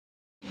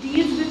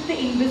the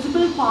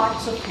invisible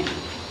parts of him.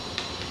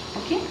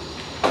 Okay?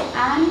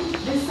 And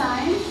this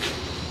science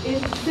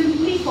is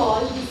simply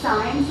called the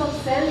science of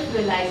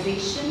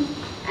self-realization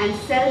and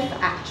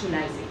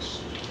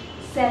self-actualization,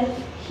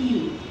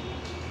 self-healing.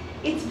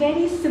 It's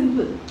very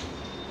simple.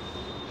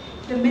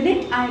 The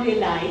minute I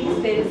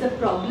realize there is a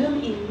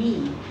problem in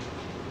me,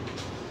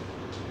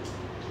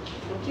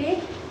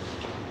 okay,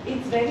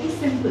 it's very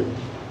simple.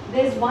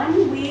 There's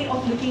one way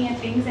of looking at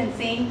things and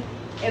saying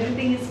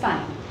everything is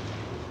fine.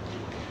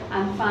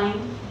 I'm fine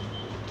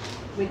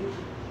with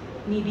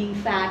me being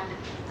fat,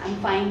 I'm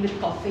fine with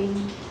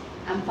coughing,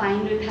 I'm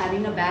fine with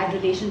having a bad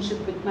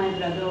relationship with my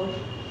brother,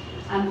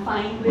 I'm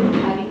fine with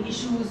having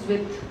issues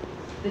with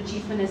the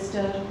chief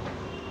minister.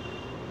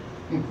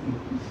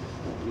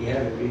 We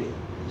have every day.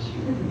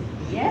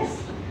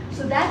 Yes?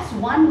 So that's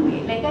one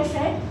way. Like I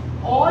said,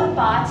 all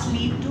paths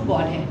lead to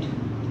Godhead.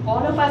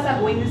 All of us are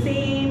going the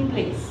same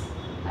place,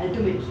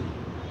 ultimately.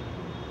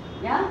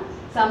 Yeah?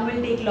 Some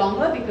will take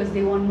longer because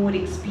they want more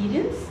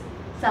experience.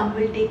 Some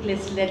will take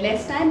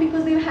less time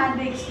because they've had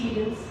the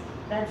experience.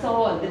 That's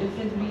all, the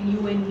difference between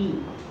you and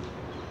me.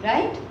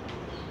 Right?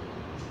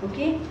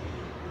 Okay?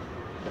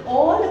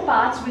 All the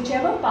paths,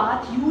 whichever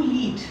path you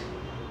lead,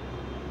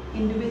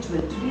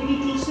 individual. Today we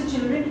teach the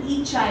children,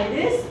 each child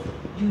is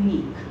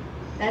unique.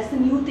 That's the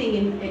new thing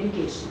in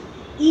education.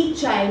 Each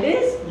child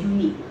is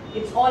unique.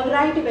 It's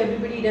alright if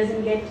everybody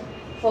doesn't get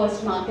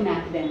first mark in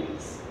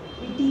academics.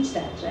 We teach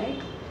that, right?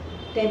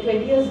 10,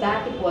 20 years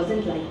back it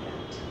wasn't like that.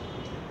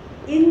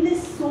 In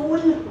this soul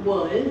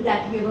world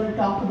that we're going to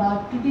talk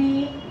about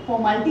today, for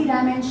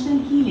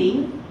multidimensional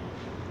healing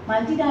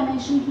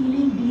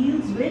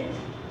deals with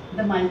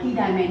the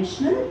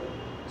multidimensional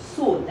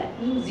soul.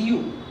 That means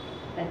you.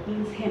 That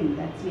means him.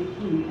 That's with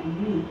him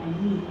and me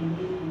and me and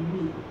me and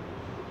me.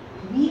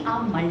 We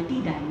are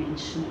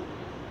multidimensional.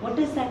 What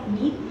does that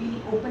mean?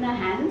 We open our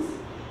hands.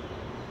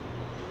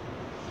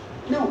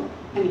 No,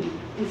 I mean,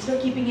 instead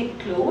of keeping it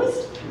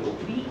closed,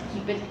 we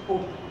keep it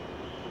open.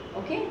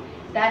 Okay?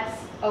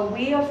 That's a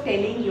way of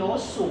telling your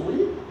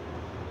soul,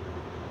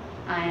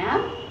 I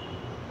am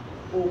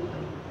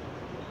open.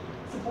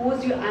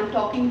 Suppose I'm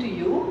talking to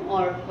you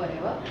or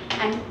whatever,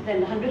 and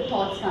then 100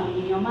 thoughts coming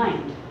in your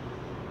mind.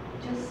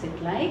 Just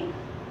sit like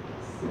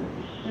this.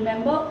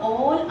 Remember,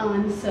 all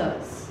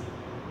answers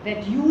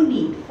that you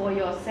need for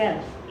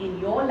yourself in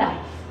your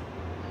life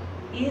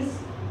is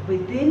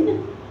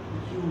within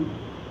you.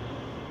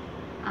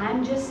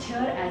 I'm just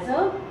here as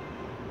a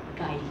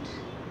guide.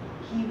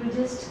 He will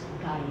just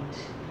guide.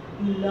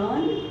 You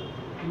learn,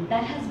 and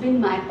that has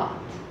been my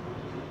path.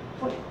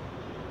 For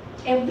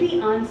every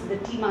answer, the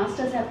tea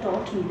masters have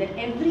taught me that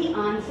every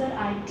answer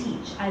I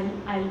teach,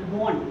 I'll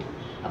want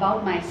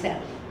about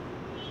myself.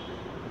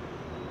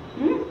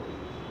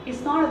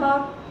 It's not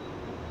about,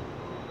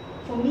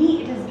 for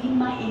me it has been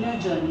my inner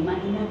journey, my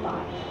inner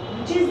path,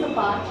 which is the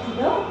path to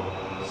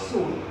the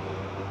soul.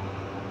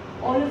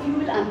 All of you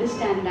will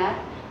understand that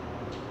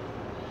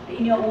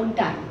in your own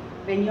time,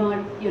 when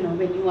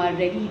when you are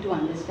ready to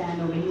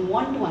understand, or when you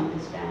want to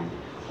understand,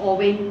 or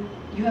when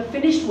you have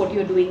finished what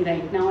you're doing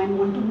right now and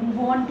want to move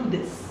on to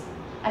this.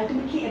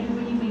 Ultimately,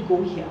 everybody will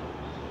go here.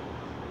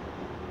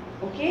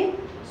 Okay?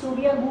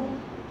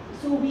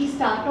 So we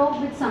start off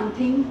with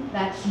something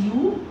that's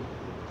you,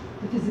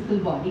 the physical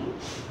body.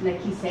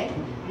 Like he said,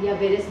 we have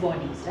various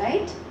bodies,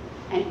 right?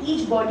 And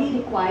each body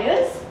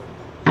requires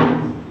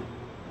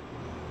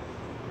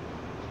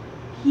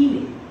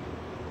healing.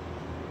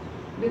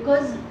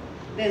 Because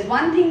there's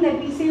one thing that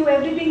we say, oh,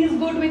 everything is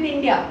good with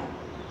India.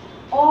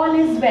 All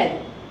is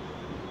well.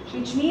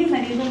 Which means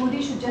Narendra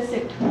Modi should just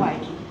sit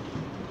quietly.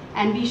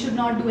 And we should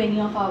not do any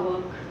of our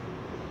work.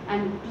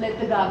 And let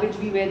the garbage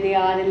be where they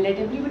are and let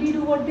everybody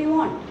do what they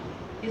want.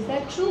 Is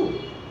that true?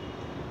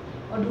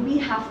 Or do we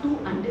have to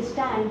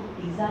understand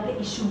these are the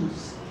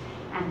issues,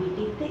 and we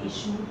take the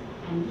issue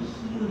and we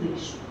heal the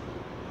issue?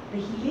 The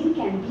healing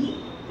can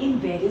be in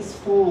various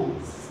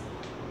forms.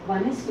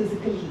 One is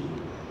physical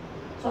healing.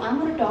 So I'm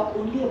going to talk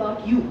only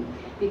about you,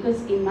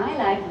 because in my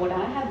life what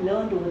I have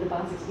learned over the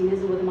past 16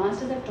 years, what the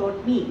masters have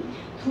taught me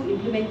through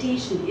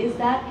implementation, is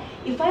that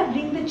if I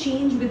bring the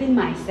change within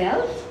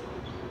myself,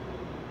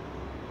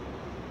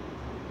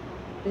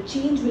 the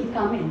change will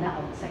come in the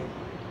outside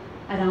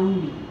world,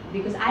 around me,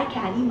 because I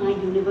carry my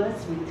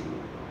universe with me.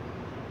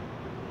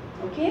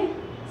 Okay?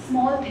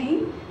 Small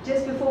thing,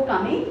 just before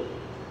coming,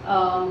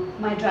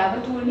 my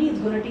driver told me it's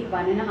going to take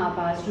 1.5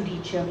 hours to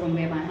reach here from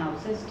where my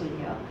house is till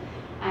here.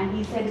 And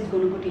he said it's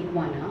going to go take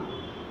 1 hour.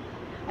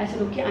 I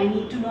said, okay, I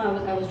need to know,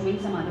 I was doing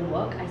some other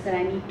work. I said,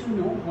 I need to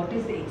know what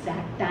is the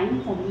exact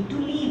time for me to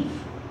leave.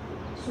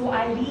 So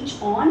I reach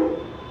on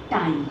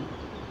time.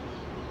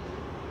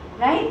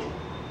 Right?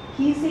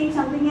 He's saying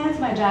something else,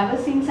 my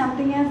driver's saying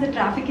something else, the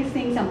traffic is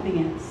saying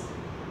something else.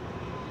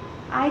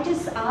 I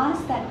just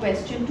asked that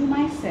question to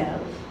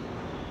myself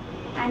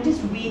and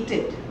just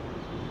waited.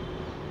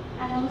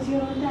 And I was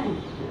here on time.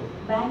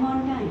 Bang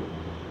on time.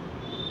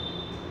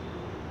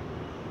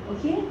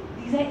 Okay?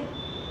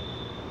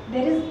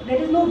 There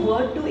is no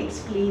word to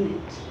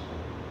explain it.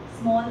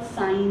 Small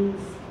signs.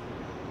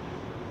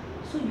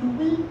 So you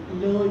will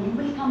learn, you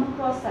will come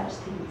across such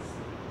things.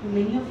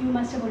 Many of you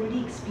must have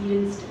already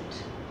experienced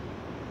it.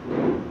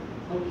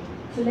 Okay,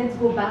 so let's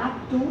go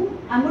back to,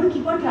 I'm going to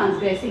keep on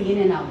transgressing in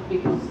and out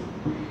because,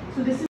 so this is